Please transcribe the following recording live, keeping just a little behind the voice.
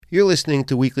You're listening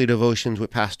to Weekly Devotions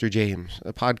with Pastor James,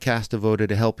 a podcast devoted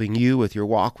to helping you with your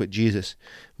walk with Jesus.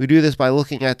 We do this by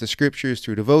looking at the scriptures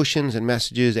through devotions and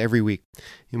messages every week.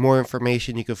 For more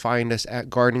information, you can find us at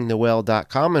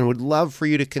guardingthewell.com, and would love for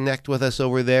you to connect with us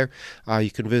over there.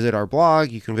 You can visit our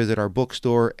blog, you can visit our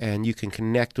bookstore, and you can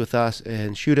connect with us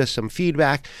and shoot us some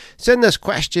feedback. Send us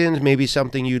questions, maybe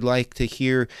something you'd like to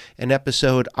hear an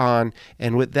episode on.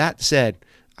 And with that said,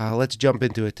 let's jump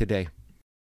into it today.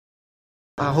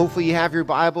 Hopefully you have your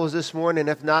Bibles this morning.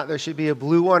 If not, there should be a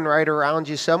blue one right around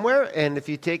you somewhere. And if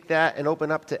you take that and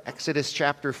open up to Exodus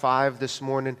chapter 5 this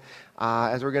morning,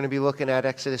 as we're going to be looking at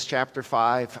Exodus chapter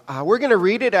 5. We're going to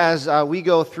read it as we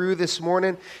go through this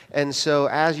morning. And so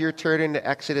as you're turning to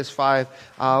Exodus 5,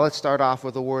 let's start off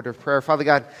with a word of prayer. Father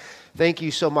God, thank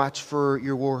you so much for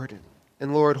your word.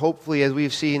 And Lord, hopefully as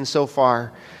we've seen so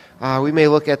far, we may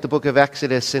look at the book of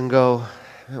Exodus and go,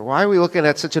 why are we looking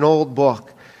at such an old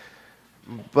book?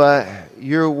 But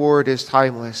your word is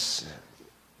timeless.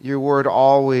 Your word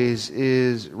always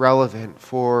is relevant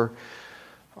for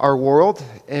our world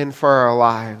and for our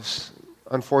lives.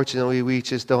 Unfortunately, we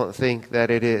just don't think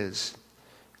that it is.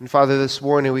 And Father, this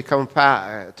morning we come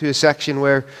to a section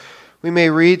where we may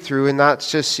read through and not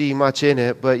just see much in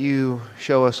it, but you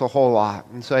show us a whole lot.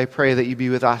 And so I pray that you be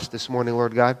with us this morning,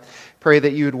 Lord God. Pray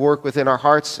that you would work within our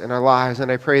hearts and our lives,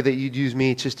 and I pray that you'd use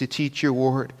me just to teach your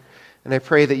word. And I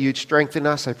pray that you'd strengthen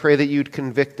us. I pray that you'd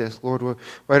convict us, Lord.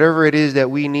 Whatever it is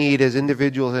that we need as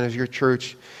individuals and as your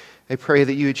church, I pray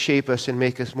that you would shape us and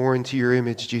make us more into your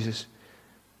image, Jesus.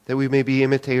 That we may be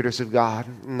imitators of God,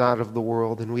 not of the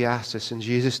world. And we ask this in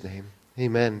Jesus' name.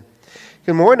 Amen.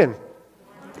 Good morning.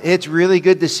 It's really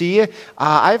good to see you.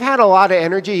 I've had a lot of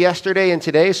energy yesterday and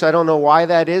today, so I don't know why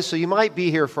that is. So you might be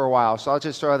here for a while, so I'll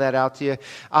just throw that out to you.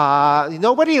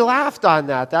 Nobody laughed on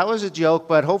that. That was a joke,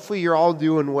 but hopefully you're all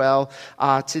doing well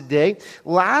today.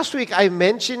 Last week, I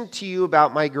mentioned to you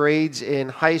about my grades in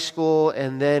high school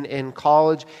and then in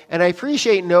college, and I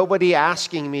appreciate nobody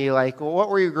asking me, like, well, what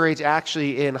were your grades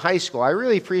actually in high school? I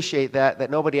really appreciate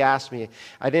that nobody asked me.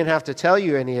 I didn't have to tell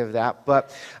you any of that,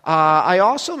 but I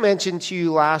also mentioned to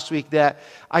you last week that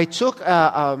I took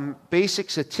a basic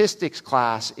statistics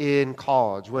class in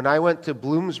college. When I went to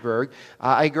Bloomsburg,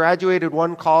 I graduated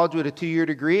one college with a 2-year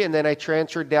degree, and then I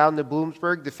transferred down to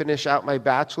Bloomsburg to finish out my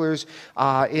bachelor's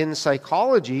in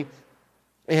psychology.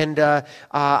 And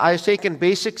I was taking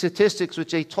basic statistics,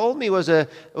 which they told me was a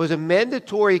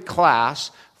mandatory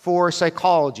class for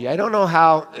psychology. I don't know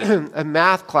how a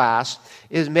math class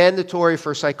is mandatory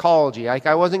for psychology. Like,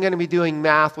 I wasn't going to be doing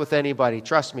math with anybody,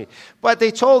 trust me. But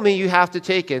they told me you have to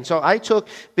take it. So I took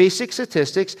basic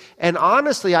statistics, and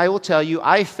honestly, I will tell you,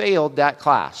 I failed that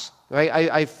class. Right?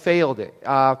 I failed it.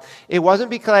 It wasn't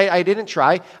because I didn't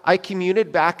try. I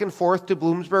commuted back and forth to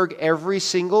Bloomsburg every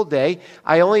single day.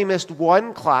 I only missed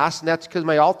one class, and that's because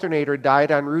my alternator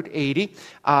died on Route 80.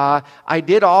 I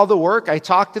did all the work. I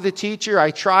talked to the teacher.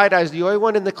 I tried. I was the only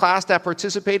one in the class that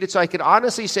participated, so I could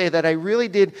honestly say that I really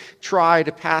did try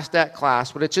to pass that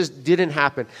class, but it just didn't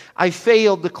happen. I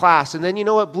failed the class, and then you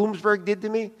know what Bloomsburg did to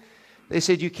me? They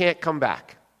said, you can't come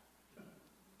back.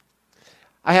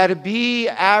 I had a B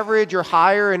average or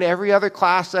higher in every other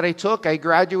class that I took. I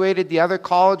graduated the other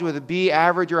college with a B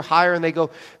average or higher, and they go,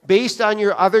 based on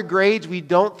your other grades, we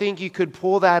don't think you could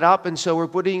pull that up, and so we're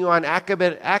putting you on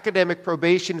academic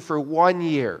probation for 1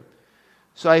 year.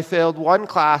 So I failed one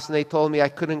class, and they told me I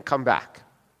couldn't come back.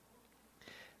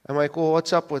 I'm like, well,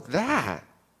 what's up with that?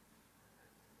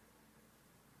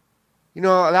 You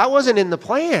know, that wasn't in the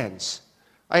plans.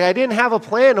 I didn't have a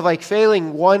plan of like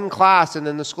failing one class and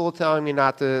then the school telling me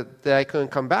that I couldn't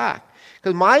come back.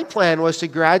 Because my plan was to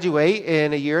graduate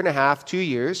in 1.5 years, 2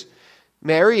 years,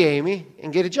 marry Amy,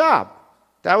 and get a job.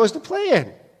 That was the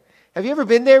plan. Have you ever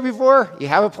been there before? You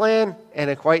have a plan and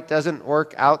it quite doesn't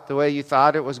work out the way you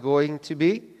thought it was going to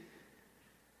be?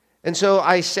 And so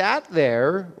I sat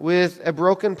there with a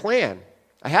broken plan.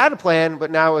 I had a plan,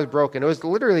 but now it was broken. It was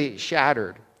literally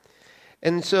shattered.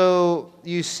 And so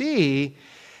you see,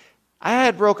 I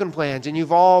had broken plans, and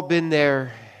you've all been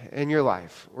there in your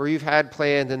life where you've had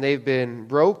plans and they've been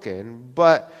broken.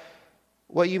 But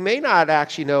what you may not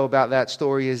actually know about that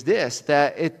story is this,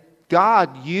 that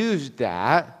God used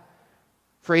that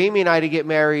for Amy and I to get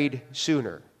married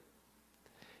sooner.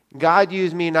 God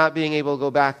used me not being able to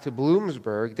go back to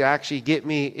Bloomsburg to actually get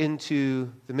me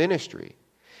into the ministry.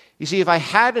 You see, if I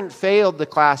hadn't failed the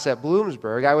class at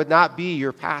Bloomsburg, I would not be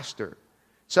your pastor.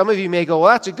 Some of you may go, well,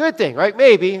 that's a good thing, right?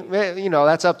 Maybe,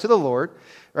 that's up to the Lord,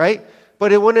 right?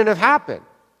 But it wouldn't have happened.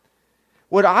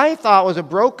 What I thought was a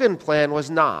broken plan was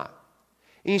not.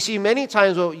 And you see, many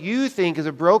times what you think is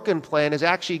a broken plan is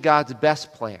actually God's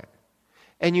best plan.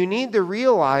 And you need to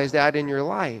realize that in your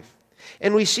life.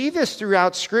 And we see this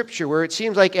throughout Scripture where it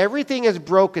seems like everything is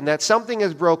broken, that something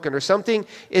is broken or something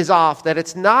is off, that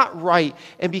it's not right.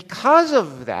 And because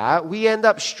of that, we end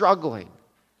up struggling.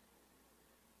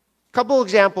 A couple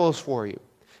examples for you.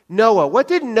 Noah. What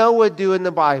did Noah do in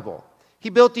the Bible? He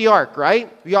built the ark,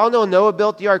 right? We all know Noah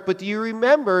built the ark. But do you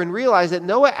remember and realize that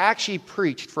Noah actually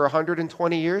preached for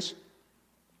 120 years?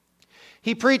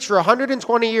 He preached for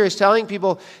 120 years telling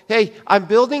people, hey, I'm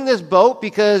building this boat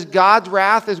because God's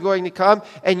wrath is going to come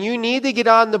and you need to get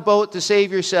on the boat to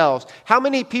save yourselves. How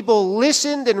many people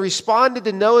listened and responded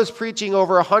to Noah's preaching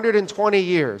over 120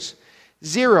 years?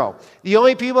 0. The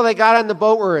only people that got on the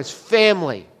boat were his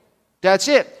family. That's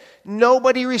it.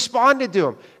 Nobody responded to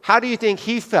him. How do you think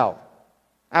he felt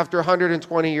after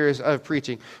 120 years of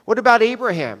preaching? What about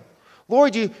Abraham?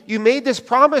 Lord, you made this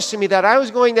promise to me that I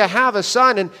was going to have a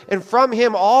son, and from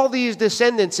him all these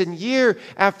descendants, and year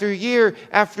after year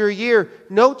after year,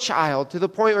 no child, to the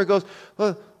point where it goes,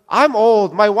 well, I'm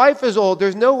old, my wife is old,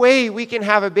 there's no way we can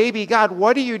have a baby. God,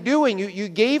 what are you doing? You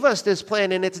gave us this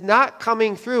plan, and it's not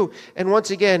coming through. And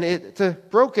once again, it's a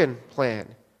broken plan.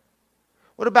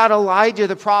 What about Elijah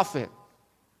the prophet?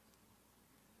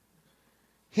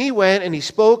 He went and he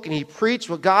spoke and he preached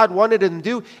what God wanted him to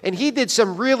do. And he did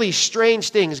some really strange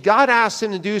things. God asked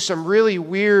him to do some really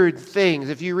weird things.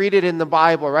 If you read it in the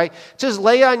Bible, right? Just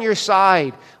lay on your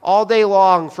side all day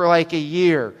long for like a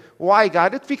year. Why,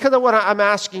 God? It's because of what I'm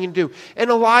asking you to do. And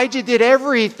Elijah did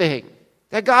everything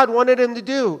that God wanted him to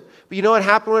do. But you know what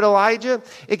happened with Elijah?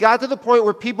 It got to the point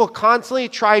where people constantly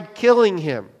tried killing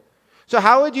him. So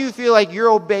how would you feel like you're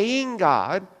obeying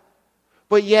God,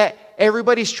 but yet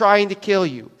everybody's trying to kill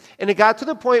you? And it got to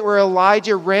the point where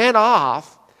Elijah ran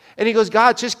off and he goes,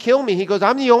 God, just kill me. He goes,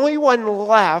 I'm the only one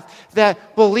left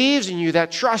that believes in you,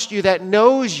 that trusts you, that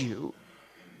knows you.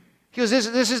 He goes,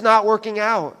 this is not working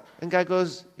out. And God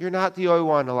goes, you're not the only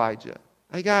one, Elijah.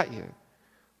 I got you.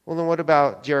 Well, then what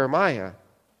about Jeremiah?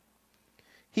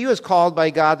 He was called by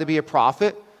God to be a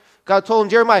prophet. God told him,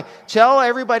 Jeremiah, tell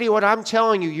everybody what I'm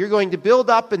telling you. You're going to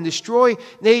build up and destroy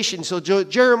nations. So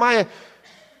Jeremiah,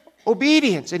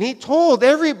 obedience. And he told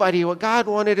everybody what God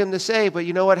wanted him to say. But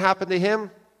you know what happened to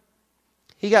him?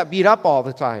 He got beat up all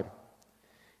the time.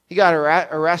 He got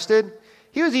arrested.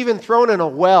 He was even thrown in a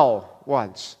well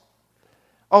once.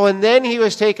 Oh, and then he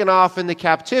was taken off into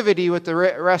captivity with the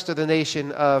rest of the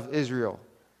nation of Israel.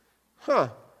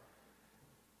 God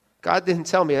didn't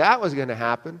tell me that was going to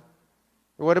happen.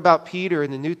 Or what about Peter in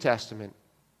the New Testament?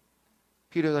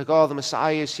 Peter's like, oh, the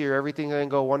Messiah is here. Everything's going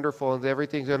to go wonderful and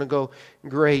everything's going to go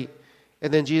great.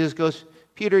 And then Jesus goes,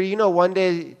 Peter, you know one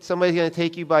day somebody's going to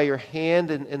take you by your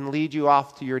hand and lead you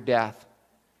off to your death.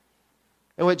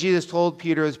 And what Jesus told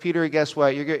Peter is, Peter, guess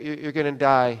what? You're going to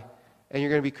die and you're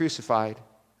going to be crucified.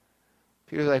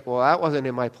 Peter's like, well, that wasn't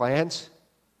in my plans.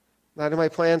 Not in my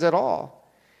plans at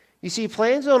all. You see,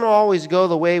 plans don't always go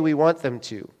the way we want them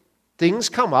to. Things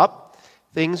come up.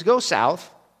 Things go south.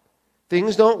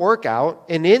 Things don't work out.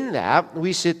 And in that,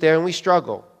 we sit there and we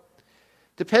struggle.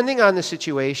 Depending on the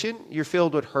situation, you're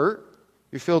filled with hurt.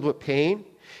 You're filled with pain.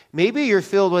 Maybe you're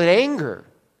filled with anger.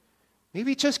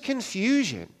 Maybe just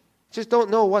confusion. Just don't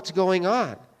know what's going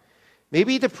on.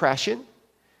 Maybe depression.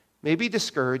 Maybe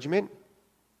discouragement.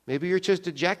 Maybe you're just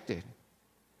dejected.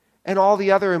 And all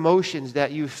the other emotions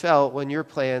that you felt when your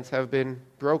plans have been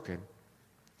broken.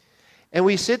 And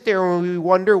we sit there and we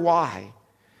wonder why.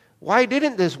 Why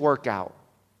didn't this work out?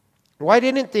 Why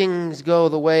didn't things go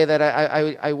the way that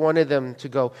I wanted them to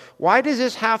go? Why does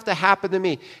this have to happen to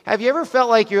me? Have you ever felt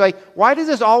like you're like, why does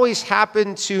this always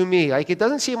happen to me? Like it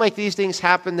doesn't seem like these things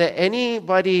happen to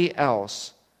anybody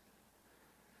else.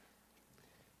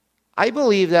 I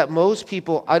believe that most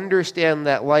people understand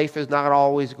that life is not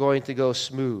always going to go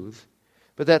smooth,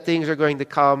 but that things are going to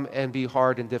come and be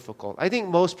hard and difficult. I think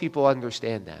most people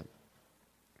understand that.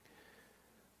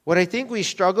 What I think we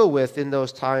struggle with in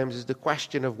those times is the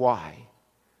question of why.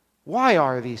 Why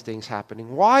are these things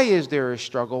happening? Why is there a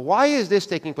struggle? Why is this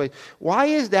taking place? Why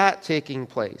is that taking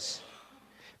place?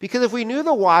 Because if we knew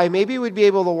the why, maybe we'd be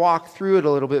able to walk through it a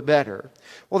little bit better.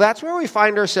 Well, that's where we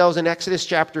find ourselves in Exodus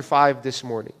chapter 5 this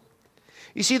morning.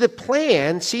 You see, the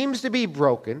plan seems to be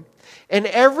broken, and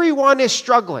everyone is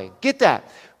struggling. Get that.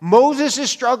 Moses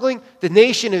is struggling. The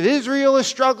nation of Israel is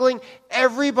struggling.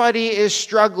 Everybody is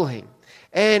struggling.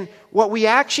 And what we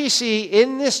actually see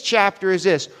in this chapter is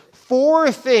this.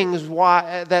 4 things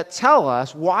that tell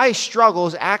us why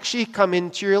struggles actually come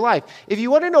into your life. If you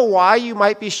want to know why you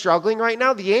might be struggling right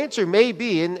now, the answer may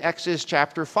be in Exodus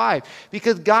chapter 5.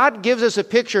 Because God gives us a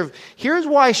picture of here's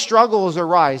why struggles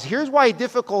arise. Here's why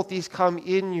difficulties come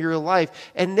in your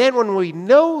life. And then when we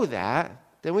know that,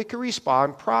 then we can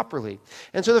respond properly.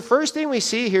 And so the first thing we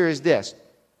see here is this.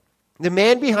 The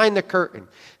man behind the curtain.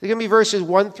 They're going to be verses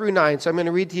 1 through 9. So I'm going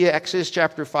to read to you Exodus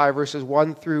chapter 5, verses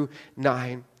 1 through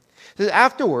 9. It says,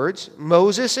 afterwards,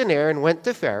 Moses and Aaron went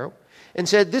to Pharaoh and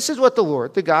said, this is what the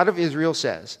Lord, the God of Israel,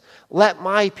 says. Let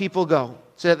my people go,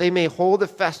 so that they may hold a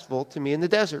festival to me in the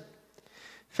desert.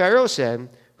 Pharaoh said,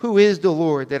 who is the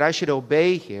Lord, that I should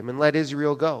obey him and let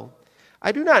Israel go?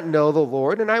 I do not know the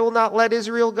Lord, and I will not let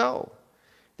Israel go.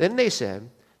 Then they said,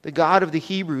 the God of the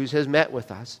Hebrews has met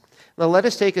with us. Now let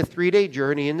us take a 3-day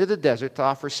journey into the desert to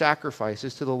offer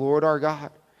sacrifices to the Lord our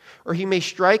God, or he may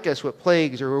strike us with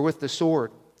plagues or with the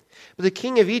sword. But the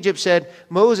king of Egypt said,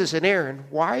 Moses and Aaron,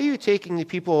 why are you taking the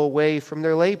people away from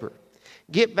their labor?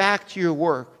 Get back to your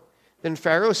work. Then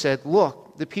Pharaoh said,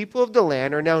 look, the people of the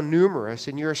land are now numerous,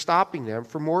 and you are stopping them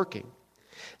from working.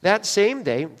 That same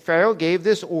day, Pharaoh gave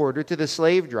this order to the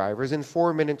slave drivers and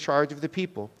foremen in charge of the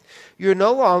people. You are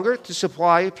no longer to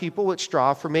supply people with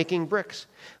straw for making bricks.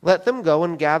 Let them go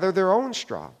and gather their own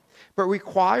straw, but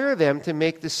require them to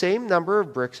make the same number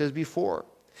of bricks as before.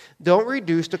 Don't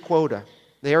reduce the quota.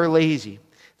 They are lazy.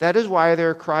 That is why they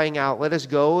are crying out, let us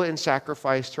go and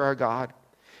sacrifice to our God.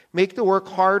 Make the work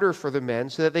harder for the men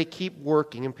so that they keep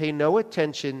working and pay no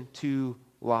attention to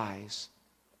lies.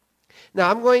 Now,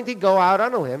 I'm going to go out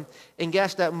on a limb and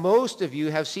guess that most of you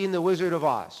have seen The Wizard of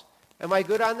Oz. Am I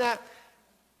good on that?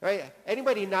 Right?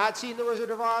 Anybody not seen The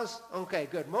Wizard of Oz? Okay,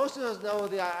 good. Most of us know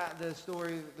the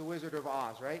story, The Wizard of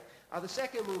Oz, right? The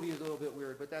second movie is a little bit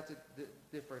weird, but that's a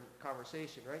different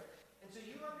conversation, right? And so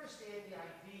you understand the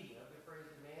idea of the phrase,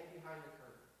 the man behind the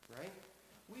curtain, right?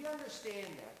 We understand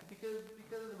that because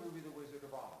of the movie The Wizard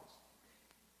of Oz.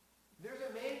 There's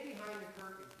a man behind the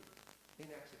curtain here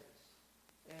in Exodus.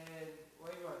 And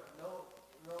wait a minute, no,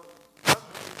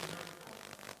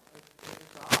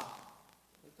 it's on.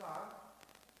 It's on.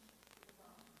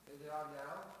 Is it on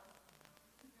now?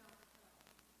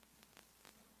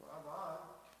 Well, I'm on.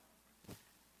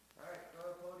 All right, go to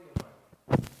the podium,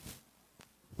 Mike.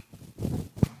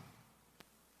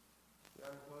 You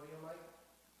on the podium, Mike?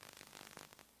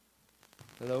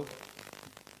 Hello?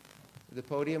 Is the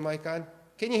podium mic on?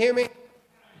 Can you hear me?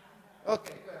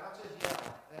 Okay, good. I'll just yell.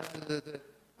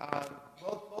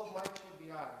 Both mics should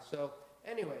be on. So,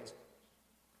 anyways,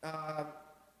 where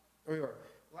we were.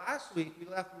 Last week, we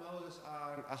left Moses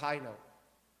on a high note.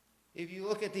 If you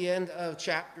look at the end of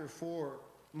chapter 4,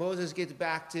 Moses gets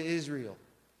back to Israel.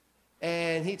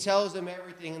 And he tells them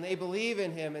everything, and they believe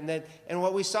in him. And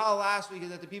what we saw last week is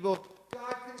that the people,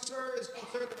 God is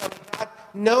concerned about me. God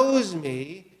knows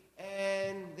me,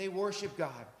 and they worship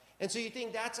God. And so you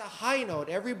think that's a high note.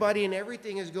 Everybody and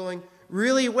everything is going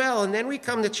really well. And then we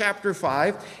come to chapter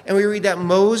 5, and we read that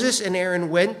Moses and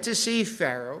Aaron went to see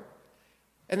Pharaoh,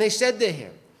 and they said to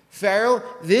him, Pharaoh,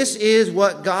 this is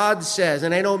what God says.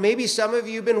 And I know maybe some of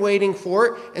you have been waiting for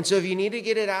it, and so if you need to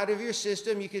get it out of your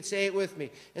system, you could say it with me.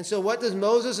 And so what does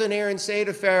Moses and Aaron say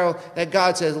to Pharaoh that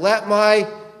God says? Let my...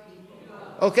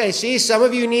 Okay, see, some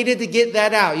of you needed to get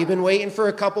that out. You've been waiting for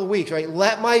a couple weeks, right?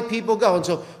 Let my people go. And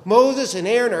so Moses and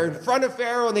Aaron are in front of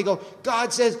Pharaoh, and they go,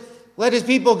 God says, let his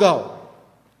people go.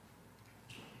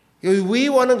 We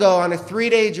want to go on a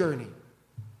 3-day journey.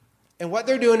 And what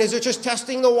they're doing is they're just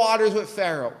testing the waters with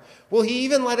Pharaoh. Will he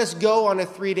even let us go on a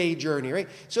 3-day journey, right?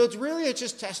 So it's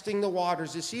just testing the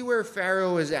waters to see where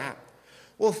Pharaoh is at.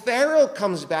 Well, Pharaoh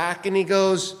comes back and he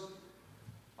goes,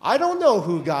 I don't know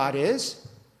who God is.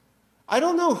 I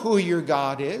don't know who your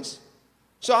God is,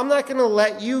 so I'm not going to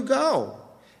let you go.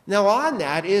 Now on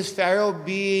that, is Pharaoh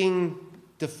being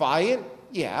defiant?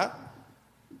 Yeah.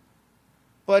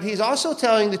 But he's also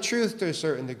telling the truth to a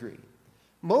certain degree.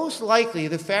 Most likely,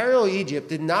 the Pharaoh of Egypt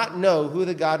did not know who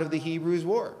the God of the Hebrews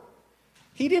were.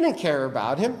 He didn't care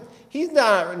about him. He's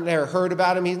never heard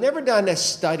about him. He's never done a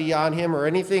study on him or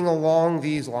anything along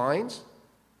these lines.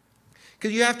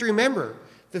 Because you have to remember,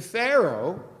 the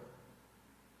Pharaoh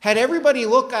had everybody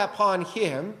look upon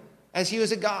him as he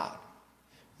was a god.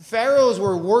 Pharaohs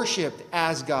were worshipped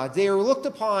as gods. They were looked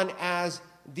upon as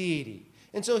deity.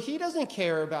 And so he doesn't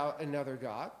care about another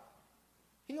god.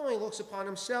 He only looks upon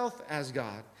himself as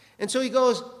God. And so he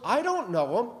goes, I don't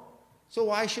know him, so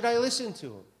why should I listen to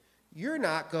him? You're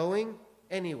not going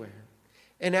anywhere.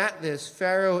 And at this,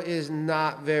 Pharaoh is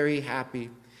not very happy.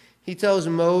 He tells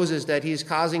Moses that he's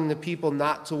causing the people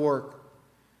not to work.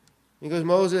 He goes,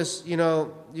 Moses,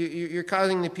 you're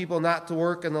causing the people not to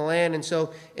work in the land. And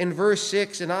so in verse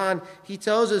 6 and on, he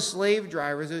tells his slave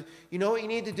drivers, you know what you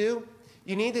need to do?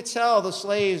 You need to tell the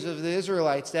slaves of the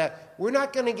Israelites that we're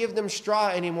not going to give them straw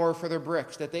anymore for their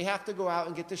bricks, that they have to go out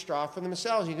and get the straw for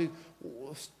themselves. You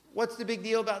go, what's the big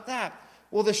deal about that?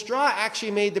 Well, the straw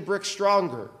actually made the bricks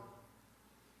stronger.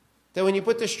 That when you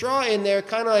put the straw in there, it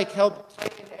kind of like helped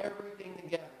tighten everything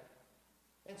together.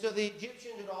 And so the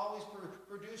Egyptians would always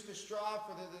produce the straw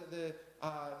for the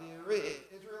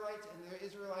Israelites, and the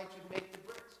Israelites would make the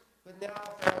bricks. But now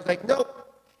Pharaoh's like, nope.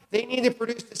 They need to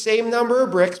produce the same number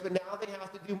of bricks, but now they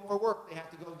have to do more work. They have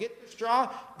to go get the straw,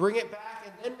 bring it back,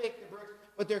 and then make the bricks.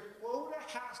 But their quota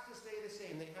has to stay the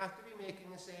same. They have to be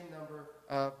making the same number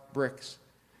of bricks.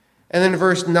 And then in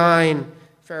verse 9,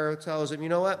 Pharaoh tells them, you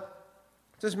know what?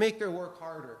 Just make their work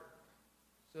harder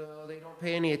so they don't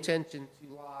pay any attention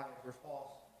to lies or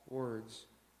false words.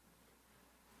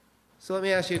 So let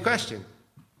me ask you a question.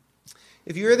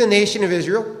 If you're the nation of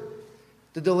Israel,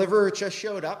 the deliverer just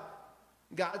showed up.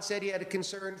 God said he had a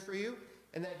concern for you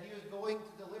and that he was going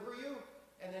to deliver you,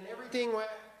 and then everything went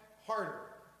harder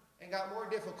and got more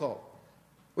difficult.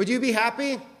 Would you be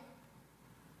happy?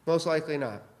 Most likely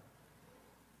not.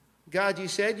 God, you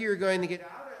said you were going to get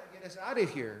us out of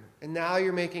here, and now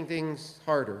you're making things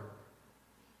harder.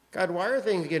 God, why are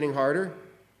things getting harder?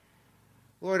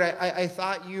 Lord, I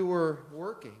thought you were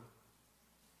working.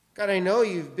 God, I know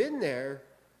you've been there.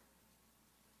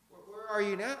 Where are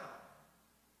you now?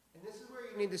 And this is where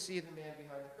you need to see the man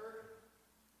behind the curtain.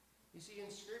 You see, in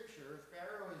Scripture,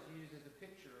 Pharaoh is used as a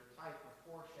picture, a type, a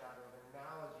foreshadow, an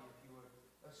analogy, if you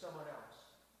would, of someone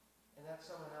else. And that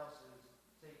someone else is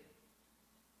Satan.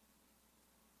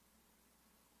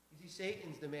 You see,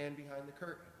 Satan's the man behind the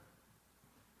curtain.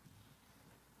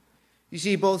 You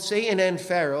see, both Satan and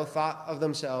Pharaoh thought of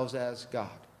themselves as God.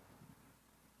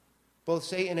 Both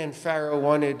Satan and Pharaoh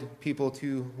wanted people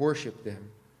to worship them.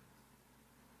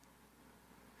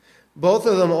 Both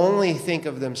of them only think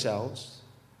of themselves.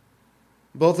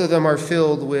 Both of them are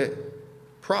filled with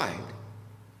pride.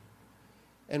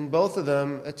 And both of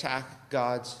them attack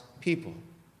God's people.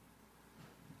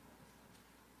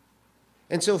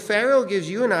 And so Pharaoh gives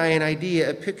you and I an idea,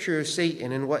 a picture of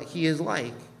Satan and what he is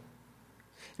like.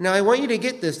 Now I want you to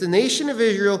get this. The nation of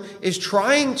Israel is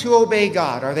trying to obey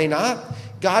God, are they not?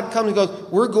 God comes and goes,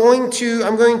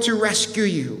 I'm going to rescue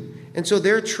you. And so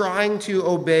they're trying to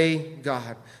obey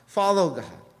God, follow God.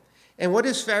 And what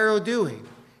is Pharaoh doing?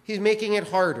 He's making it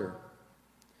harder.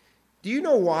 Do you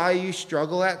know why you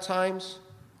struggle at times?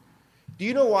 Do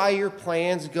you know why your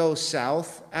plans go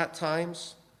south at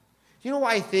times? Do you know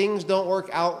why things don't work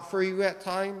out for you at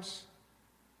times?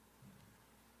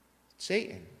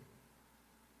 Satan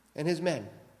and his men,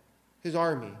 his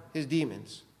army, his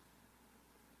demons.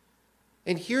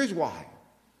 And here's why.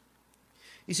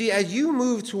 You see, as you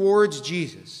move towards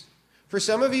Jesus, for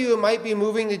some of you, it might be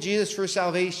moving to Jesus for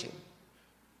salvation.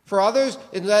 For others,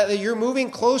 it's that you're moving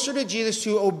closer to Jesus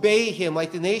to obey him,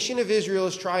 like the nation of Israel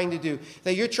is trying to do.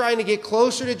 That you're trying to get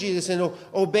closer to Jesus and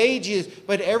obey Jesus,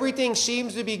 but everything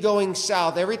seems to be going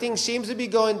south. Everything seems to be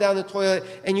going down the toilet,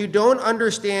 and you don't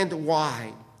understand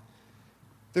why.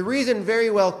 The reason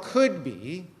very well could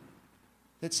be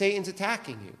that Satan's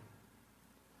attacking you.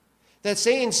 That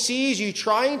Satan sees you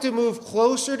trying to move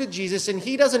closer to Jesus, and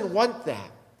he doesn't want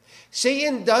that.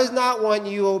 Satan does not want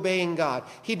you obeying God.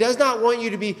 He does not want you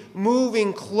to be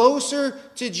moving closer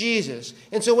to Jesus.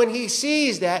 And so when he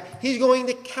sees that, he's going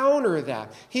to counter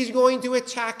that. He's going to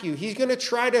attack you. He's going to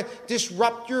try to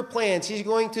disrupt your plans. He's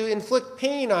going to inflict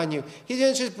pain on you. He's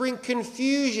going to just bring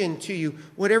confusion to you,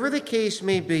 whatever the case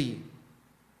may be.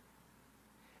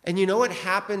 And you know what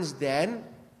happens then?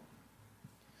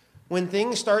 When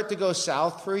things start to go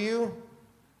south for you,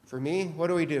 for me, what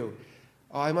do?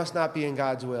 Oh, I must not be in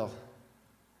God's will.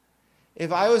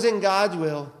 If I was in God's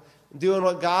will, doing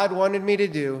what God wanted me to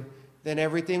do, then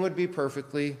everything would be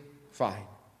perfectly fine.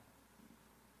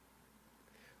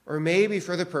 Or maybe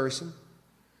for the person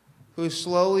who's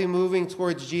slowly moving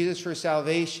towards Jesus for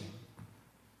salvation,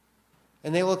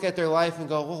 and they look at their life and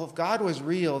go, well, if God was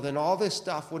real, then all this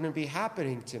stuff wouldn't be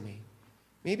happening to me.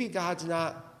 Maybe God's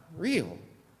not real.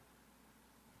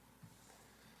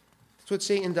 That's what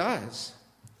Satan does.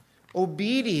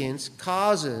 Obedience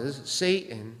causes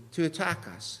Satan to attack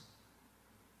us.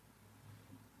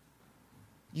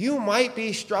 You might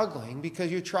be struggling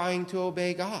because you're trying to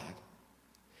obey God.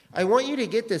 I want you to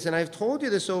get this, and I've told you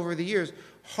this over the years.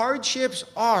 Hardships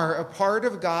are a part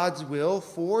of God's will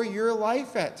for your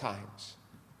life at times.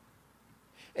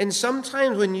 And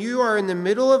sometimes when you are in the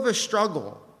middle of a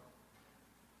struggle,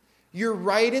 you're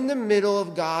right in the middle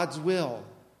of God's will.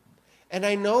 And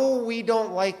I know we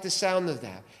don't like the sound of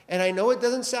that. And I know it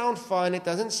doesn't sound fun, it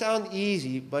doesn't sound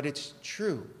easy, but it's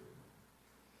true.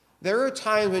 There are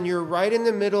times when you're right in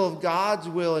the middle of God's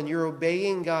will and you're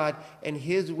obeying God, and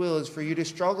his will is for you to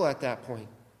struggle at that point.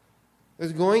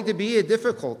 There's going to be a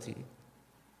difficulty.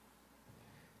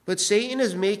 But Satan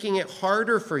is making it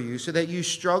harder for you so that you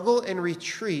struggle and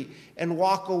retreat and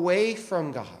walk away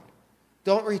from God.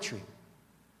 Don't retreat.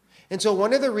 And so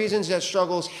one of the reasons that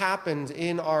struggles happened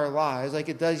in our lives, like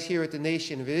it does here at the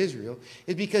nation of Israel,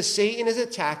 is because Satan is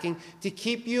attacking to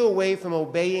keep you away from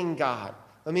obeying God.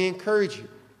 Let me encourage you.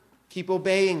 Keep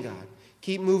obeying God.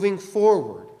 Keep moving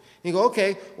forward. You go,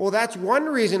 okay, well, that's one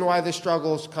reason why the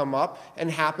struggles come up and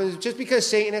happen, just because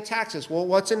Satan attacks us. Well,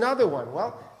 what's another one?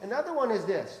 Well, another one is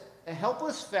this: a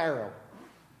helpless Pharaoh.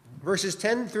 Verses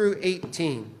 10 through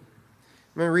 18. I'm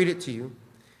going to read it to you.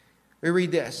 We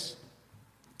read this.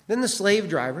 Then the slave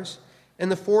drivers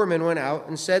and the foremen went out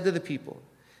and said to the people,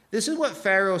 "This is what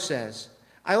Pharaoh says.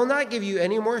 I will not give you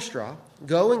any more straw.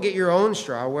 Go and get your own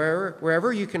straw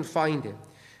wherever you can find it.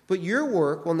 But your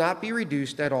work will not be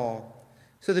reduced at all."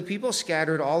 So the people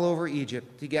scattered all over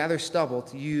Egypt to gather stubble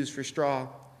to use for straw.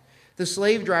 The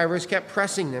slave drivers kept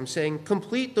pressing them, saying,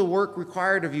 "Complete the work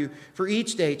required of you for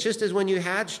each day, just as when you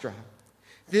had straw."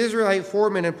 The Israelite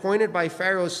foremen appointed by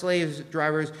Pharaoh's slave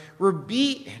drivers were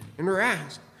beaten and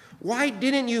harassed. "Why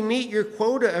didn't you meet your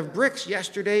quota of bricks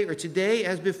yesterday or today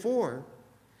as before?"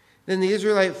 Then the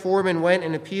Israelite foreman went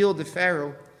and appealed to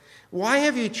Pharaoh. "Why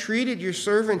have you treated your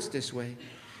servants this way?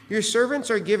 Your servants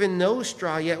are given no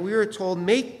straw, yet we are told,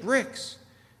 'Make bricks.'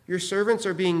 Your servants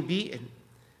are being beaten,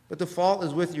 but the fault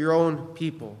is with your own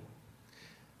people."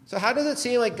 So how does it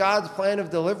seem like God's plan of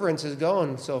deliverance is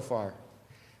going so far?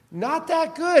 Not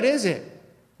that good, is it?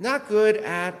 Not good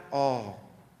at all.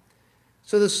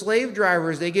 So the slave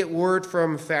drivers, they get word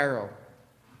from Pharaoh.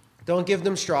 Don't give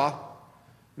them straw.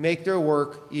 Make their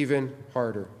work even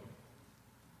harder.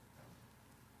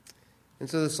 And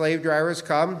so the slave drivers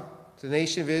come to the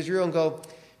nation of Israel and go,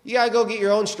 "You got to go get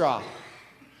your own straw.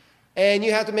 And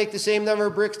you have to make the same number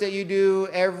of bricks that you do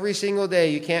every single day.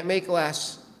 You can't make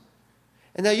less."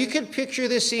 And now you can picture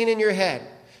this scene in your head,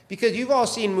 because you've all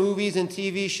seen movies and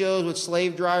TV shows with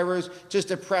slave drivers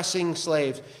just oppressing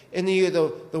slaves. And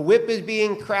the whip is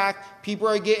being cracked. People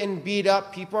are getting beat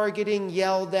up. People are getting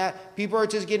yelled at. People are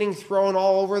just getting thrown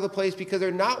all over the place because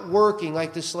they're not working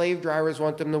like the slave drivers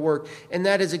want them to work. And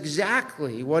that is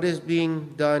exactly what is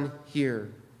being done here.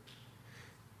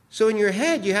 So in your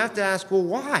head, you have to ask, well,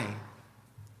 why?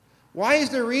 Why is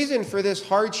the reason for this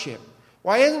hardship?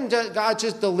 Why hasn't God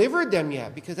just delivered them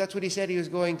yet? Because that's what he said he was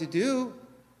going to do.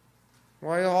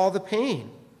 Why all the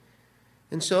pain?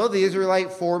 And so the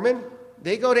Israelite foremen,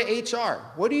 they go to HR.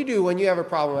 What do you do when you have a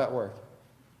problem at work?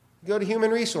 You go to human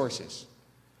resources.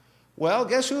 Well,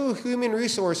 guess who human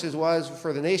resources was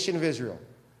for the nation of Israel?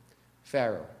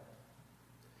 Pharaoh.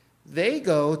 They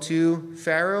go to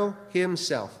Pharaoh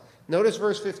himself. Notice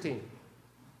verse 15.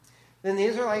 Then the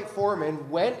Israelite foreman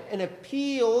went and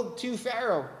appealed to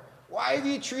Pharaoh. "Why have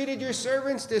you treated your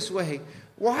servants this way?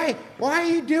 Why are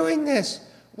you doing this?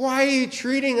 Why are you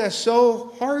treating us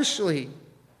so harshly?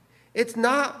 It's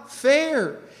not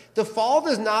fair. The fault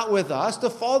is not with us. The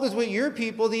fault is with your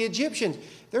people, the Egyptians.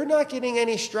 They're not getting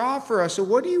any straw for us. So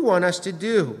what do you want us to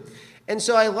do?" And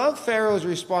so I love Pharaoh's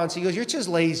response. He goes, "You're just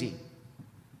lazy.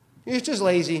 You're just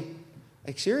lazy."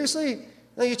 Like, seriously?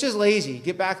 No, you're just lazy.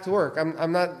 Get back to work.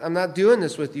 I'm not doing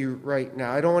this with you right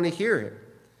now. I don't want to hear it.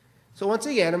 So once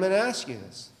again, I'm going to ask you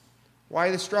this.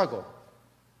 Why the struggle?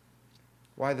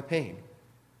 Why the pain?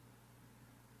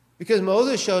 Because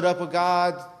Moses showed up with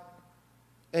God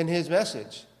and his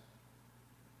message.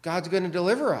 God's going to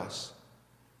deliver us.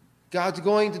 God's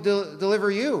going to deliver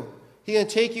you. He's going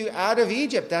to take you out of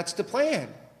Egypt. That's the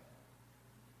plan.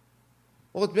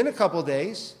 Well, it's been a couple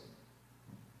days,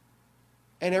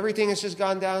 and everything has just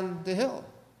gone down the hill.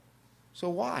 So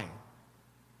why?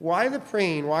 Why the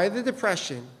pain? Why the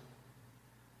depression?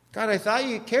 God, I thought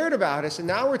you cared about us, and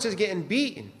now we're just getting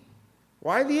beaten.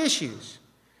 Why the issues?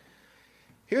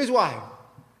 Here's why.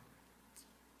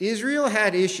 Israel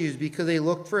had issues because they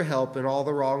looked for help in all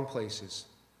the wrong places.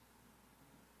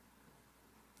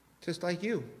 Just like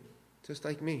you. Just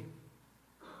like me.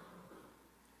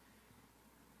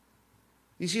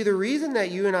 You see, the reason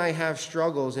that you and I have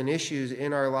struggles and issues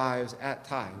in our lives at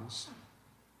times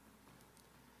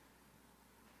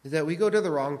is that we go to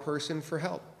the wrong person for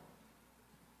help.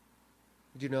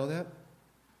 Did you know that?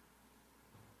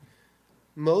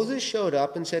 Moses showed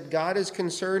up and said, "God is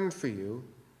concerned for you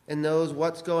and knows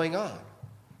what's going on."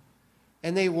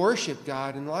 And they worshiped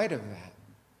God in light of that.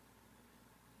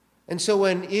 And so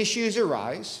when issues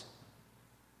arise,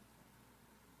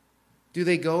 do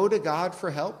they go to God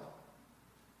for help?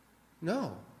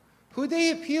 No. Who did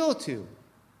they appeal to?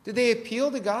 Did they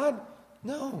appeal to God?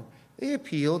 No. They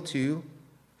appealed to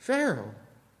Pharaoh.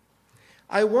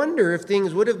 I wonder if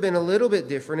things would have been a little bit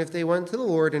different if they went to the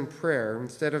Lord in prayer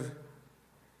instead of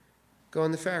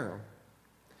Going to Pharaoh.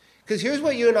 Because here's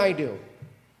what you and I do.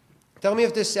 Tell me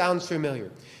if this sounds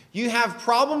familiar. You have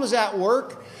problems at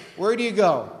work. Where do you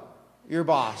go? Your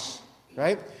boss,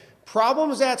 right?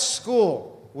 Problems at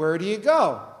school. Where do you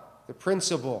go? The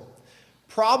principal.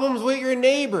 Problems with your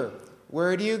neighbor.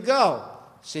 Where do you go?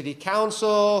 City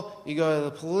council. You go to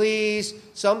the police.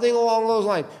 Something along those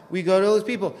lines. We go to those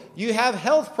people. You have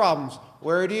health problems.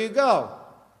 Where do you go?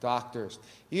 Doctors.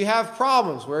 You have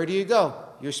problems. Where do you go?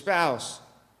 Your spouse,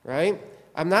 right?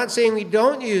 I'm not saying we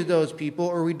don't use those people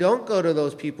or we don't go to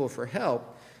those people for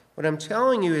help. What I'm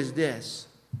telling you is this.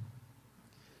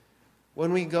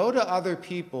 When we go to other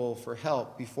people for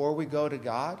help before we go to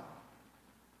God,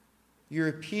 you're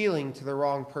appealing to the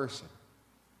wrong person.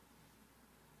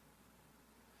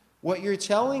 What you're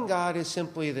telling God is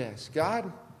simply this.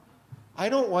 God, I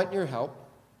don't want your help.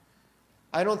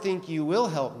 I don't think you will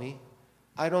help me.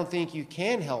 I don't think you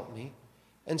can help me.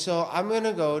 And so I'm going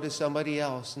to go to somebody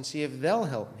else and see if they'll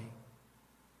help me.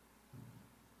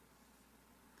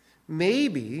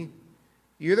 Maybe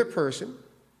you're the person.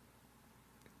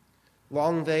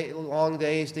 Long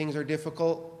days, things are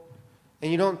difficult.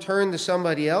 And you don't turn to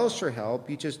somebody else for help.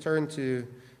 You just turn to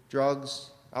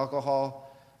drugs,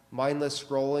 alcohol, mindless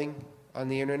scrolling on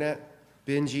the internet,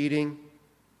 binge eating,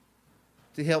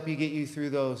 to help you get you through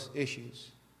those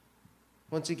issues.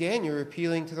 Once again, you're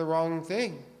appealing to the wrong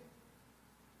thing.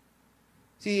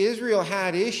 See, Israel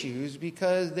had issues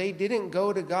because they didn't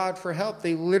go to God for help.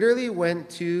 They literally went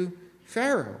to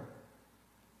Pharaoh.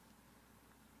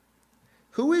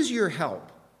 Who is your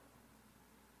help?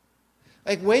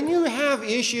 Like when you have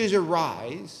issues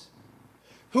arise,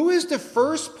 who is the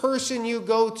first person you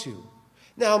go to?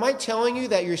 Now, am I telling you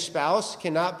that your spouse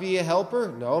cannot be a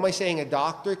helper? No. Am I saying a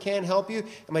doctor can't help you?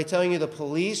 Am I telling you the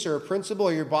police or a principal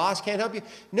or your boss can't help you?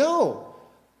 No.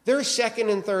 There are second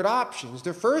and third options.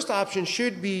 The first option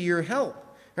should be your help.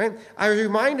 Right? I was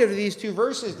reminded of these two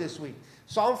verses this week.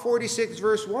 Psalm 46,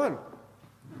 verse 1.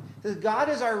 God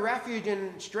is our refuge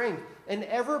and strength, an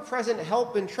ever-present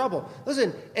help in trouble.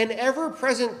 Listen, an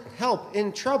ever-present help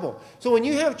in trouble. So when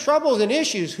you have troubles and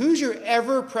issues, who's your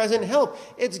ever-present help?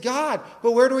 It's God.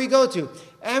 But where do we go to?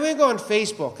 I'm going to go on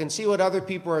Facebook and see what other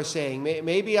people are saying.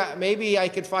 Maybe I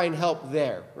could find help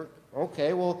there.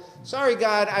 Okay, well, sorry,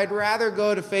 God, I'd rather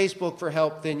go to Facebook for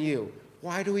help than you.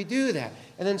 Why do we do that?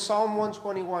 And then Psalm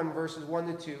 121, verses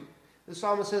 1 to 2. The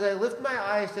psalmist says, I lift my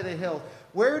eyes to the hill.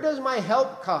 Where does my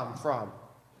help come from?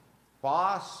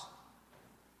 Boss?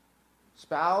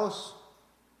 Spouse?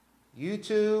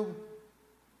 YouTube?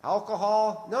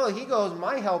 Alcohol? No, he goes,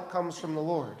 my help comes from the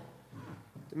Lord,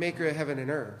 the maker of heaven and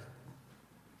earth.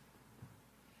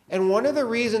 And one of the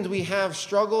reasons we have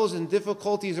struggles and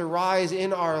difficulties arise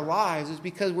in our lives is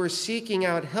because we're seeking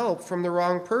out help from the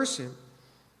wrong person.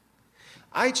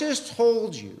 I just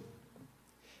told you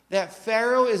that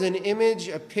Pharaoh is an image,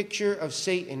 a picture of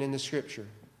Satan in the Scripture.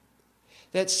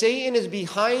 That Satan is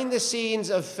behind the scenes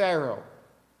of Pharaoh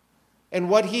and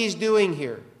what he's doing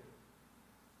here.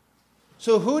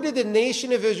 So who did the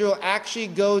nation of Israel actually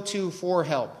go to for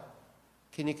help?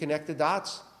 Can you connect the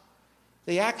dots?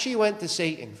 They actually went to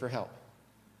Satan for help.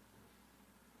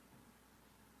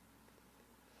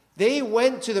 They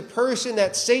went to the person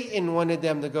that Satan wanted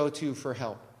them to go to for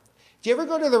help. Do you ever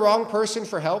go to the wrong person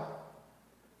for help?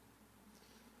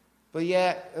 But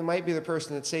yet, it might be the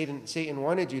person that Satan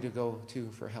wanted you to go to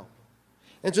for help.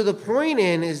 And so the point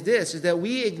is that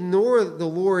we ignore the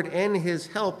Lord and his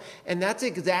help, and that's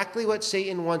exactly what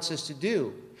Satan wants us to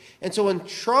do. And so when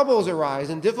troubles arise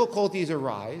and difficulties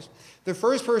arise, the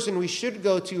first person we should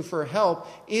go to for help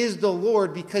is the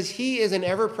Lord, because he is an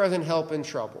ever-present help in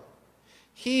trouble.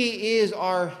 He is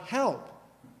our help,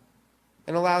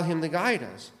 and allow him to guide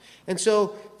us. And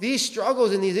so these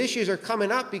struggles and these issues are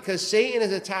coming up because Satan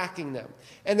is attacking them.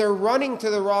 And they're running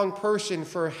to the wrong person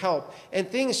for help. And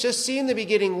things just seem to be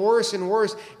getting worse and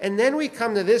worse. And then we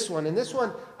come to this one. And this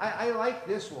one, I like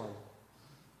this one.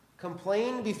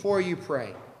 Complain before you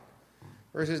pray.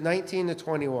 Verses 19 to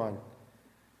 21.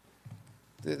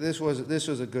 This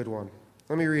was a good one.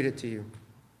 Let me read it to you.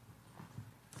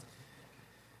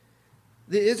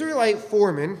 The Israelite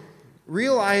foreman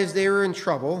realized they were in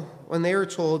trouble when they were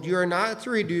told, you are not to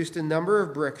reduce the number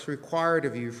of bricks required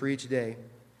of you for each day.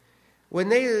 When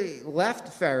they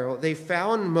left Pharaoh, they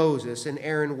found Moses and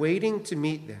Aaron waiting to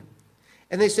meet them.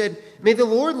 And they said, may the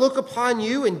Lord look upon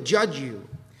you and judge you.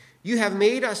 You have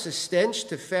made us a stench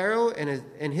to Pharaoh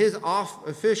and his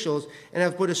officials, and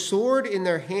have put a sword in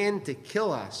their hand to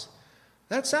kill us.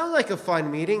 That sounds like a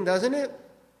fun meeting, doesn't it?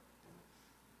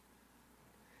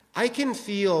 I can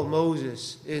feel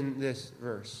Moses in this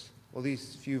verse. Well,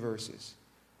 these few verses.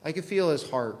 I can feel his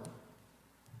heart.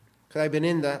 because I've been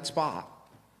in that spot.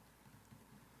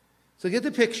 So get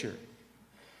the picture.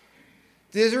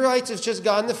 The Israelites have just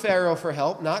gone to Pharaoh for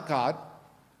help, not God.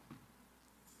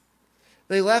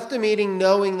 They left the meeting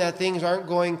knowing that things aren't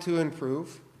going to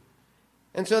improve.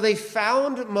 And so they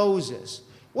found Moses.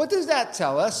 What does that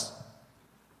tell us?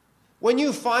 When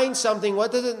you find something,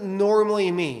 what does it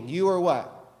normally mean? You are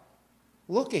what?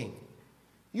 Looking.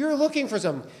 You're looking for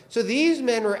something. So these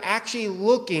men were actually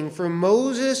looking for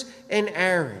Moses and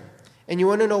Aaron. And you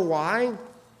want to know why?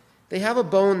 They have a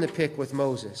bone to pick with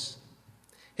Moses.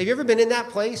 Have you ever been in that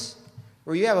place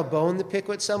where you have a bone to pick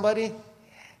with somebody?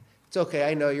 It's okay.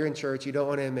 I know you're in church. You don't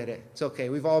want to admit it. It's okay.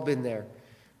 We've all been there.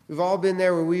 We've all been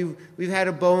there where we've had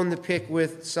a bone to pick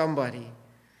with somebody.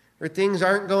 Or things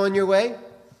aren't going your way.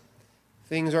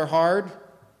 Things are hard.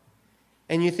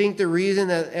 And you think the reason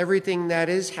that everything that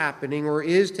is happening or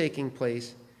is taking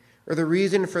place, or the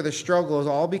reason for the struggle, is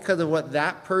all because of what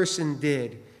that person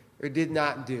did or did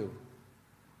not do.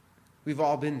 We've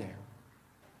all been there.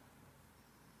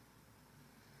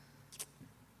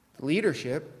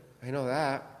 Leadership, I know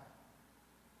that.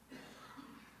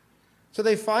 So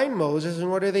they find Moses, and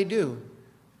what do?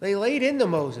 They laid into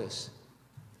Moses.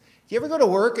 Do you ever go to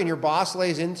work and your boss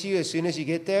lays into you as soon as you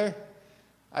get there?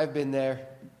 I've been there.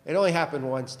 It only happened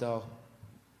once, though.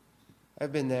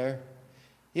 I've been there.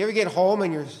 You ever get home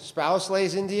and your spouse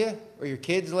lays into you, or your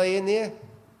kids lay into you?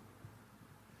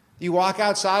 You walk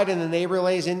outside and the neighbor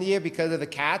lays into you because of the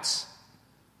cats,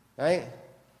 right?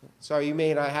 Sorry, you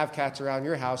may not have cats around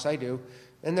your house. I do.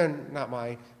 And they're not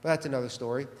mine, but that's another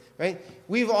story, right?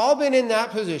 We've all been in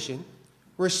that position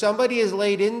where somebody is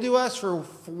laid into us for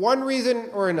one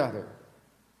reason or another.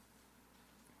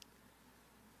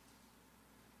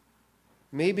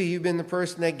 Maybe you've been the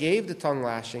person that gave the tongue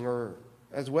lashing or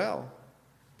as well.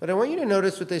 But I want you to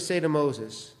notice what they say to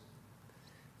Moses.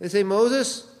 They say,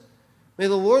 Moses, may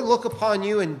the Lord look upon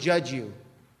you and judge you.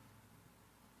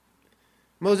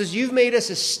 Moses, you've made us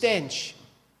a stench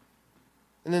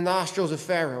in the nostrils of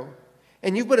Pharaoh,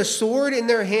 and you put a sword in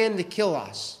their hand to kill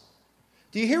us.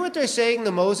 Do you hear what they're saying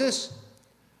to Moses?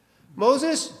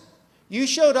 Moses, you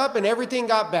showed up and everything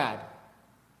got bad.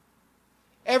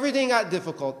 Everything got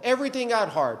difficult. Everything got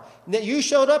hard. You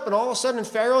showed up and all of a sudden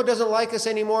Pharaoh doesn't like us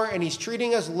anymore and he's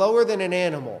treating us lower than an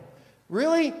animal.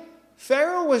 Really?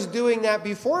 Pharaoh was doing that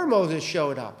before Moses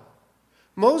showed up.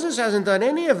 Moses hasn't done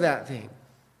any of that thing.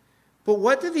 But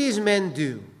what do these men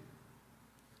do?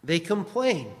 They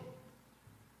complain.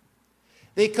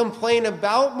 They complain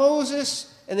about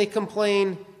Moses and they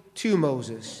complain to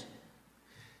Moses.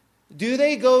 Do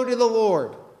they go to the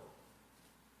Lord?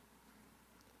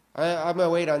 I'm going to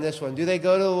wait on this one. Do they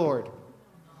go to the Lord?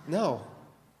 No,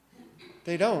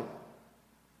 they don't.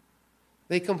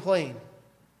 They complain.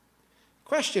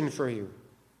 Question for you.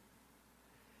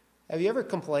 Have you ever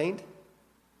complained?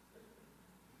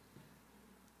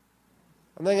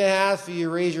 I'm not going to ask for you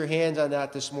to raise your hands on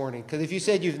that this morning, because if you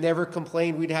said you've never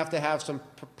complained, we'd have to have some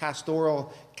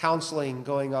pastoral counseling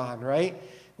going on, right?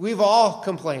 We've all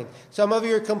complained. Some of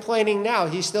you are complaining now.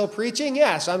 He's still preaching?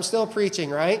 Yes, I'm still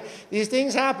preaching, right? These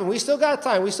things happen. We still got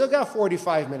time. We still got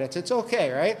 45 minutes. It's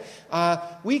okay,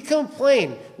 right? We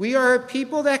complain. We are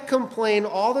people that complain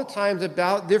all the time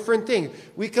about different things.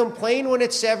 We complain when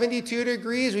it's 72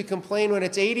 degrees. We complain when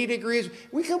it's 80 degrees.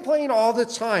 We complain all the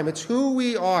time. It's who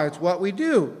we are. It's what we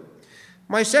do.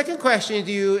 My second question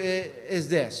to you is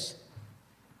this.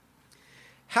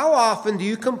 How often do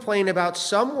you complain about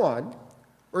someone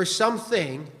or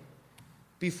something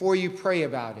before you pray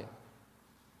about it?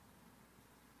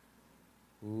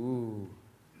 Ooh.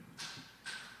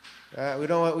 We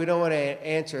don't want to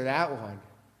answer that one.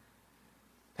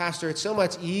 Pastor, it's so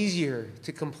much easier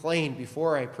to complain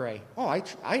before I pray. Oh,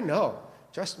 I know.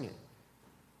 Trust me.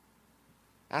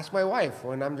 Ask my wife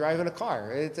when I'm driving a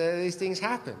car. These things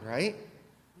happen, right?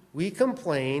 We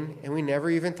complain and we never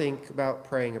even think about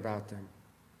praying about them.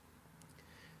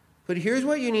 But here's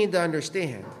what you need to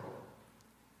understand.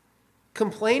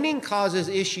 Complaining causes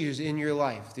issues in your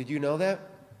life. Did you know that?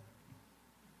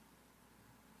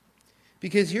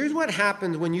 Because here's what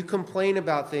happens when you complain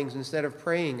about things instead of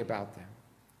praying about them.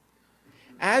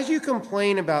 As you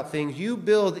complain about things, you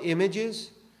build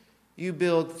images, you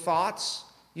build thoughts,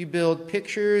 you build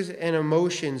pictures and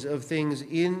emotions of things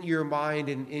in your mind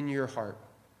and in your heart.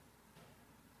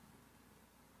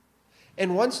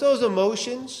 And once those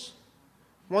emotions,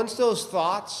 once those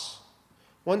thoughts,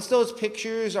 once those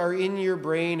pictures are in your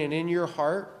brain and in your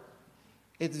heart,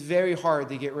 it's very hard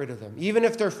to get rid of them, even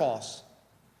if they're false.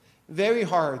 Very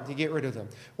hard to get rid of them.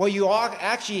 What you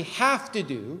actually have to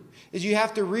do is you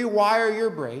have to rewire your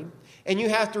brain, And you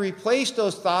have to replace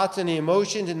those thoughts and the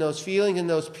emotions and those feelings and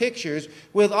those pictures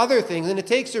with other things. And it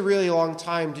takes a really long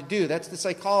time to do. That's the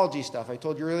psychology stuff. I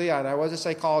told you early on, I was a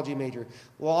psychology major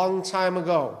long time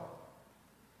ago.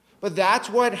 But that's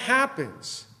what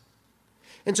happens.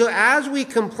 And so as we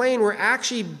complain, we're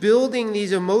actually building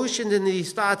these emotions and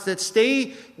these thoughts that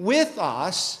stay with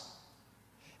us,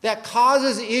 that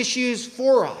causes issues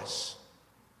for us.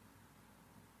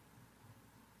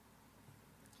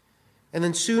 And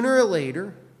then sooner or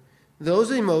later,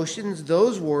 those emotions,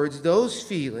 those words, those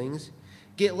feelings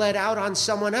get let out on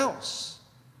someone else.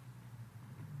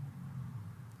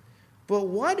 But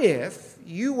what if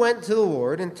you went to the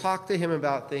Lord and talked to him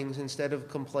about things instead of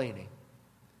complaining?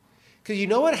 Because you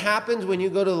know what happens when you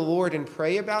go to the Lord and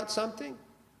pray about something?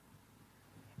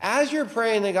 As you're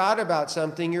praying to God about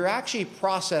something, you're actually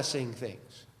processing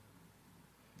things.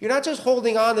 You're not just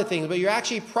holding on to things, but you're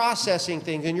actually processing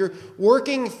things, and you're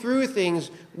working through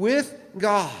things with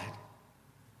God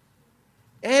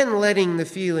and letting the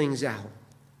feelings out.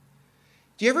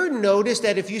 Do you ever notice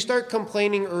that if you start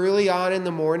complaining early on in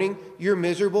the morning, you're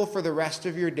miserable for the rest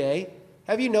of your day?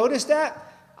 Have you noticed that?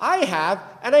 I have,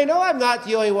 and I know I'm not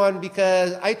the only one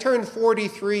because I turned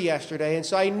 43 yesterday, and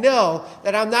so I know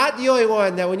that I'm not the only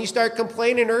one that when you start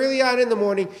complaining early on in the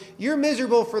morning, you're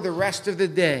miserable for the rest of the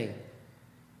day.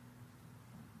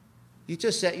 You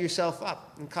just set yourself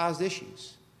up and caused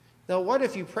issues. Now, what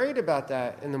if you prayed about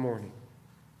that in the morning?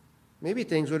 Maybe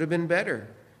things would have been better.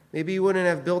 Maybe you wouldn't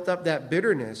have built up that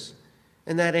bitterness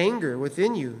and that anger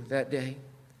within you that day.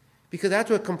 Because that's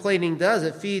what complaining does.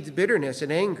 It feeds bitterness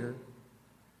and anger.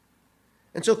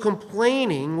 And so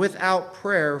complaining without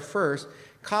prayer first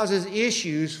causes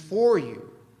issues for you.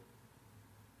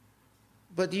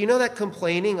 But do you know that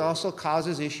complaining also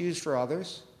causes issues for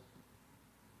others?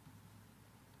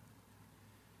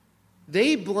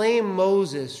 They blame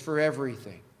Moses for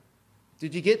everything.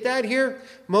 Did you get that here?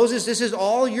 Moses, this is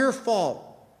all your fault.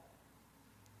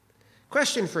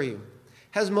 Question for you.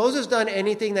 Has Moses done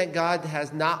anything that God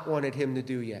has not wanted him to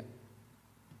do yet?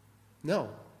 No.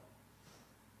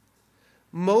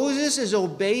 Moses is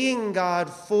obeying God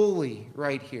fully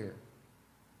right here.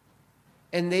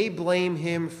 And they blame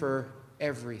him for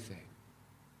everything.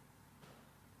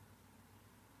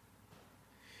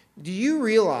 Do you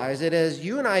realize that as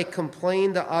you and I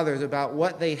complain to others about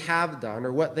what they have done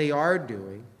or what they are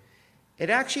doing, it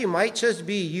actually might just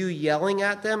be you yelling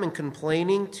at them and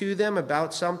complaining to them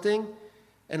about something,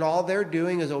 and all they're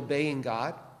doing is obeying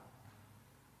God?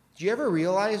 Do you ever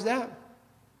realize that?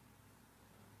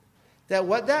 That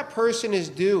what that person is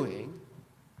doing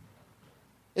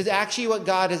is actually what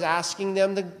God is asking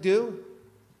them to do?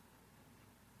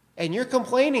 And you're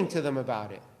complaining to them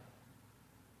about it.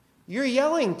 You're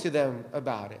yelling to them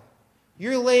about it.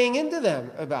 You're laying into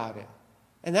them about it.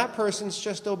 And that person's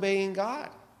just obeying God.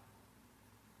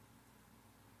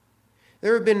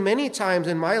 There have been many times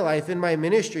in my life, in my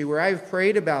ministry, where I've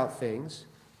prayed about things,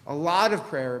 a lot of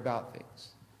prayer about things.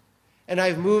 And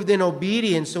I've moved in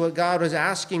obedience to what God was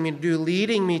asking me to do,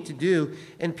 leading me to do.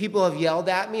 And people have yelled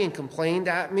at me and complained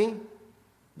at me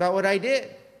about what I did.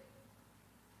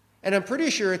 And I'm pretty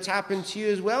sure it's happened to you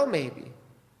as well, maybe.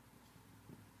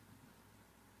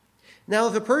 Now,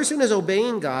 if a person is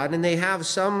obeying God and they have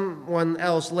someone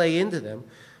else lay into them,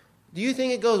 do you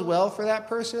think it goes well for that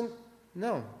person?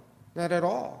 No, not at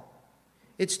all.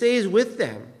 It stays with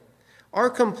them. Our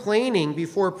complaining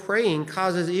before praying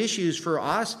causes issues for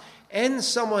us and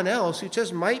someone else who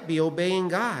just might be obeying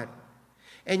God.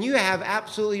 And you have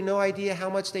absolutely no idea how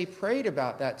much they prayed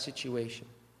about that situation,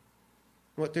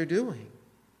 what they're doing.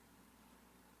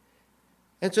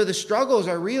 And so the struggles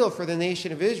are real for the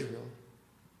nation of Israel.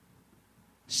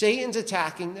 Satan's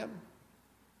attacking them.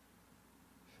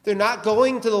 They're not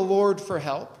going to the Lord for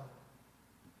help.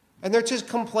 And they're just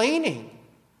complaining.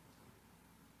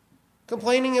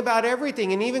 Complaining about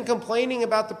everything, and even complaining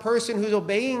about the person who's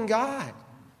obeying God.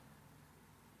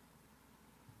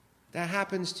 That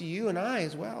happens to you and I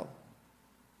as well.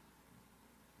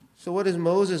 So what is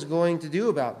Moses going to do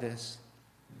about this?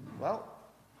 Well,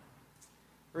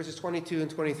 verses 22 and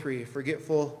 23,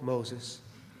 forgetful Moses.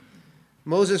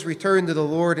 Moses returned to the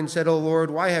Lord and said, O Lord,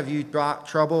 why have you brought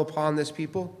trouble upon this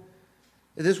people?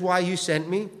 Is this why you sent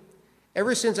me?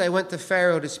 Ever since I went to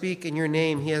Pharaoh to speak in your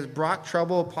name, he has brought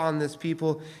trouble upon this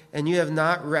people, and you have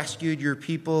not rescued your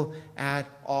people at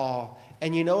all.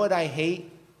 And you know what I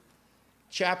hate?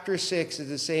 Chapter 6 is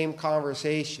the same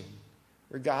conversation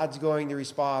where God's going to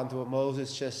respond to what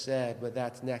Moses just said, but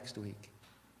that's next week.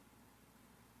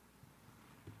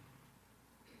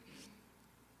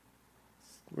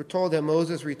 We're told that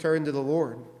Moses returned to the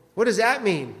Lord. What does that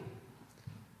mean?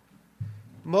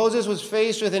 Moses was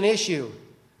faced with an issue.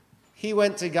 He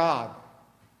went to God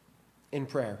in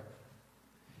prayer.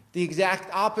 The exact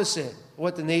opposite of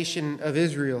what the nation of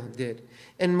Israel did.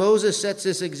 And Moses sets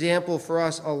this example for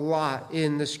us a lot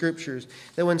in the scriptures,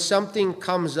 that when something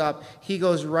comes up, he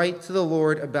goes right to the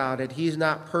Lord about it. He's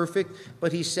not perfect,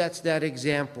 but he sets that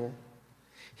example.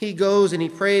 He goes and he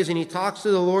prays and he talks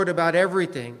to the Lord about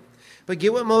everything. But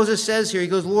get what Moses says here. He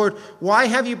goes, Lord, why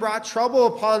have you brought trouble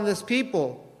upon this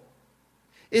people?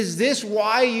 Is this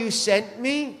why you sent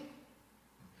me?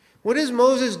 What is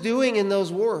Moses doing in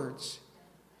those words?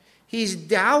 He's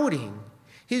doubting.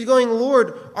 He's going,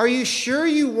 Lord, are you sure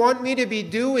you want me to be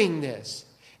doing this?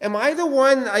 Am I the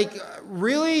one,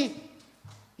 really?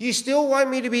 You still want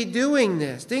me to be doing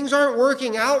this? Things aren't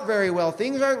working out very well.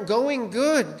 Things aren't going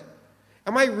good.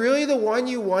 Am I really the one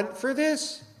you want for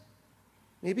this?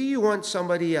 Maybe you want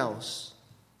somebody else.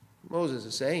 Moses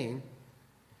is saying,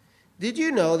 did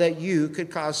you know that you could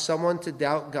cause someone to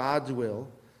doubt God's will,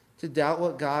 to doubt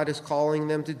what God is calling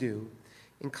them to do,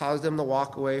 and cause them to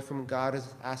walk away from what God is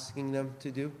asking them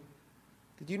to do?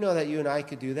 Did you know that you and I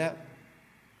could do that?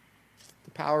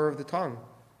 The power of the tongue.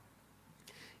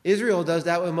 Israel does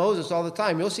that with Moses all the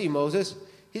time. You'll see Moses.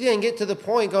 He didn't get to the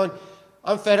point going,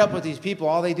 I'm fed up with these people.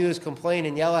 All they do is complain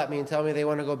and yell at me and tell me they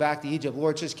want to go back to Egypt.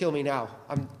 Lord, just kill me now.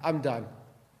 I'm done.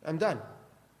 I'm done.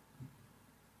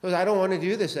 Because I don't want to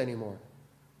do this anymore.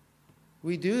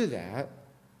 We do that.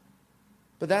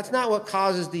 But that's not what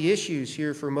causes the issues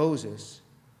here for Moses.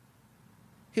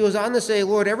 He goes on to say,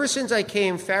 Lord, ever since I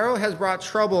came, Pharaoh has brought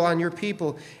trouble on your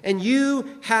people, and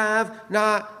you have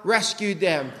not rescued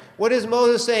them. What is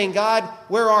Moses saying? God,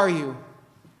 where are you?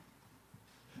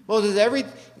 Moses,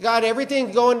 God,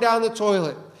 everything's going down the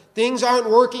toilet. Things aren't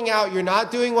working out. You're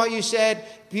not doing what you said.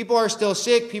 People are still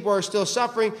sick. People are still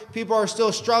suffering. People are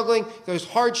still struggling. There's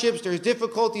hardships. There's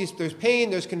difficulties. There's pain.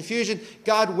 There's confusion.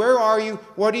 God, where are you?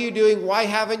 What are you doing? Why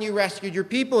haven't you rescued your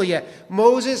people yet?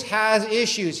 Moses has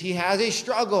issues. He has a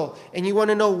struggle. And you want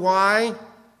to know why?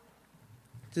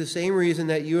 It's the same reason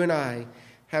that you and I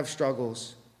have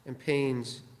struggles and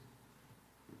pains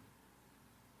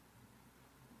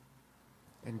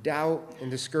and doubt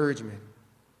and discouragement.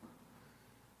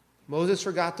 Moses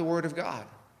forgot the word of God.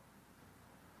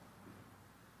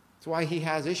 That's why he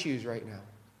has issues right now.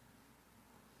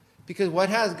 Because what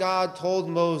has God told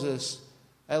Moses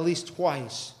at least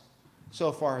twice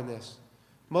so far in this?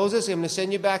 Moses, I'm going to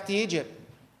send you back to Egypt,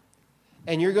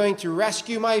 and you're going to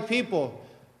rescue my people,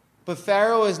 but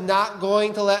Pharaoh is not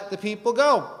going to let the people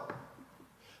go.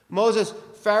 Moses,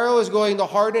 Pharaoh is going to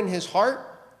harden his heart.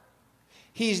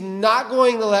 He's not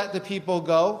going to let the people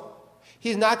go.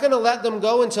 He's not going to let them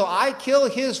go until I kill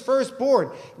his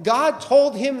firstborn. God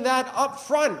told him that up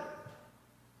front.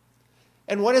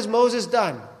 And what has Moses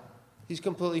done? He's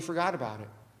completely forgot about it.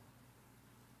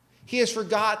 He has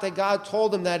forgot that God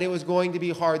told him that it was going to be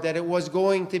hard, that it was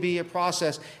going to be a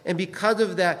process. And because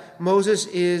of that, Moses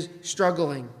is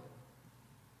struggling.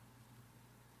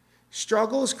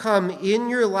 Struggles come in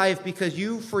your life because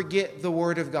you forget the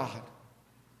word of God.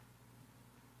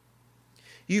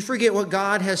 You forget what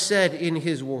God has said in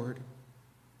his word.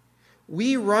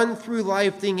 We run through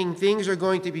life thinking things are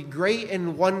going to be great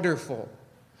and wonderful,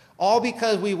 all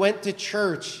because we went to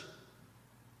church.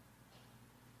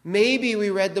 Maybe we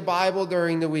read the Bible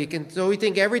during the week, and so we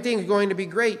think everything's going to be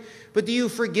great. But do you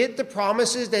forget the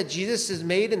promises that Jesus has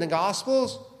made in the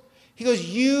Gospels? He goes,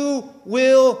 you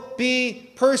will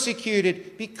be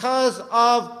persecuted because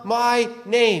of my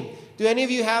name. Do any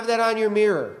of you have that on your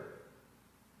mirror?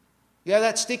 You have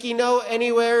that sticky note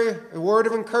anywhere, a word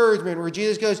of encouragement where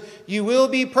Jesus goes, you will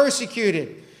be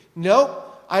persecuted.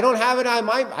 Nope, I don't have it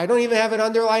I don't even have it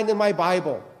underlined in my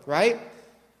Bible, right?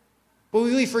 But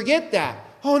we forget that.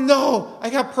 Oh no, I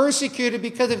got persecuted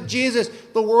because of Jesus.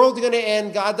 The world's going to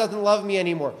end. God doesn't love me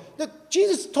anymore. Look,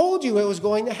 Jesus told you it was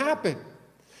going to happen.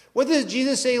 What does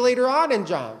Jesus say later on in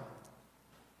John?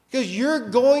 Because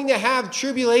you're going to have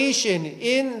tribulation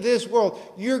in this world.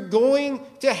 You're going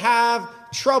to have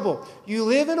trouble. You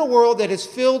live in a world that is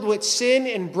filled with sin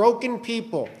and broken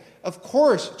people. Of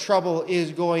course, trouble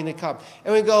is going to come.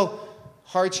 And we go,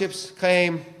 hardships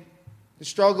came. The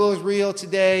struggle is real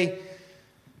today.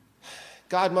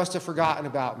 God must have forgotten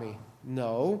about me.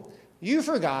 No, you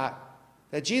forgot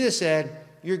that Jesus said,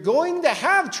 you're going to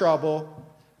have trouble,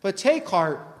 but take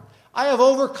heart. I have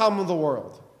overcome the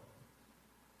world.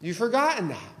 You've forgotten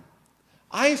that.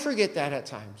 I forget that at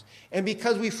times. And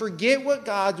because we forget what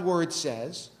God's word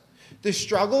says, the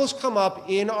struggles come up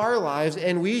in our lives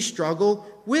and we struggle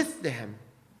with them.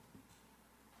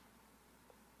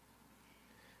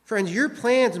 Friends, your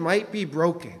plans might be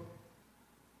broken.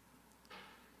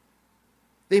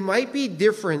 They might be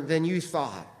different than you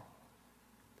thought.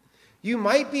 You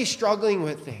might be struggling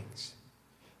with things.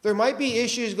 There might be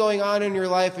issues going on in your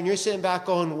life and you're sitting back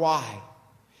going, why?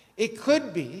 It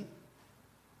could be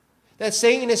that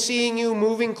Satan is seeing you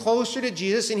moving closer to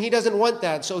Jesus and he doesn't want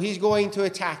that, so he's going to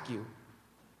attack you.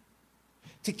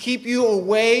 To keep you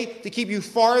away, to keep you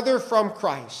farther from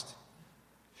Christ.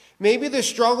 Maybe the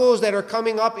struggles that are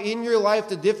coming up in your life,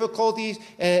 the difficulties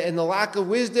and the lack of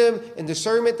wisdom and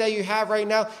discernment that you have right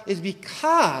now is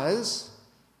because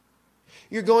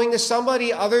you're going to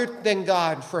somebody other than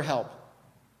God for help.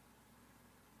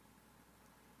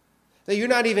 That you're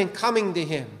not even coming to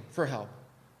him for help.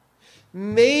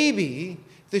 Maybe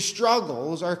the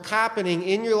struggles are happening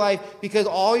in your life because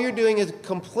all you're doing is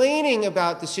complaining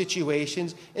about the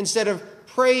situations instead of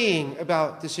praying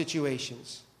about the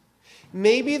situations.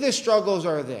 Maybe the struggles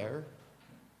are there.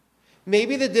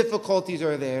 Maybe the difficulties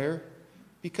are there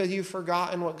because you've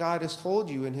forgotten what God has told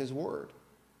you in his word.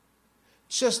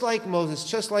 Just like Moses,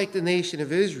 just like the nation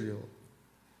of Israel.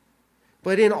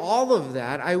 But in all of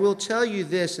that, I will tell you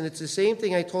this, and it's the same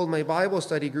thing I told my Bible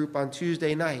study group on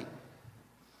Tuesday night.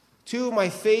 Two of my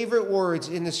favorite words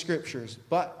in the scriptures,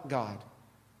 but God.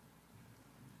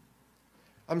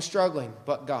 I'm struggling,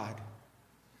 but God.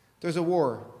 There's a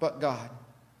war, but God.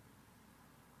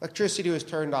 Electricity was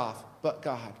turned off, but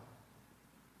God.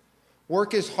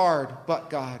 Work is hard, but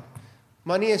God.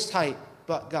 Money is tight,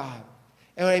 but God.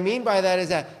 And what I mean by that is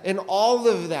that in all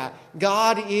of that,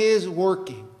 God is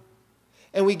working.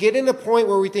 And we get in a point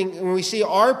where we think, when we see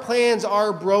our plans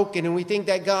are broken and we think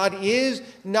that God is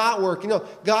not working. No,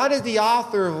 God is the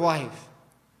author of life.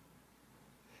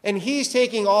 And he's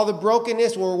taking all the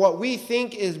brokenness or what we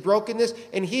think is brokenness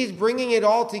and he's bringing it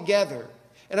all together.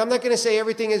 And I'm not going to say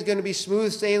everything is going to be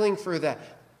smooth sailing for that.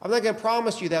 I'm not going to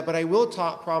promise you that, but I will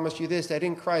promise you this, that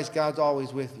in Christ, God's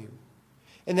always with you.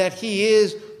 And that he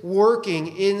is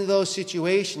working in those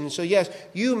situations. So yes,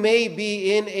 you may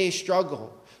be in a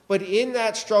struggle. But in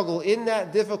that struggle, in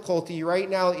that difficulty right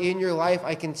now in your life,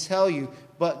 I can tell you,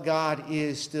 but God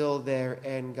is still there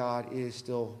and God is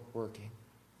still working.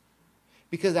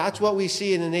 Because that's what we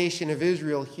see in the nation of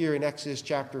Israel here in Exodus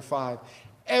chapter 5.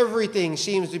 Everything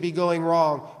seems to be going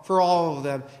wrong for all of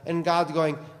them. And God's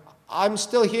going, I'm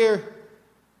still here.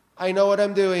 I know what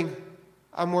I'm doing.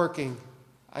 I'm working.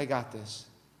 I got this.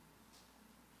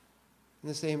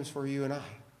 And the same is for you and I.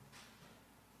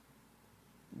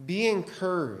 Be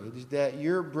encouraged that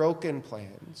your broken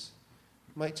plans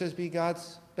might just be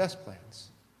God's best plans.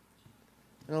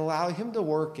 And allow him to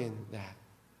work in that.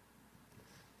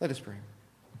 Let us pray.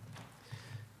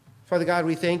 Father God,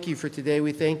 we thank you for today.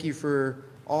 We thank you for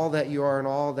all that you are and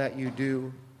all that you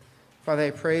do. Father,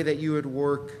 I pray that you would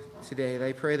work today. And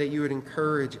I pray that you would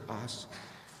encourage us.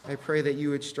 I pray that you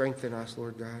would strengthen us,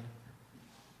 Lord God.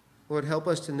 Lord, help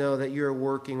us to know that you are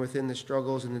working within the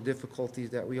struggles and the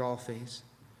difficulties that we all face.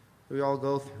 We all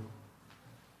go through.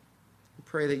 We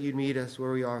pray that you'd meet us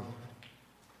where we are, Lord.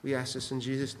 We ask this in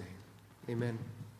Jesus' name. Amen.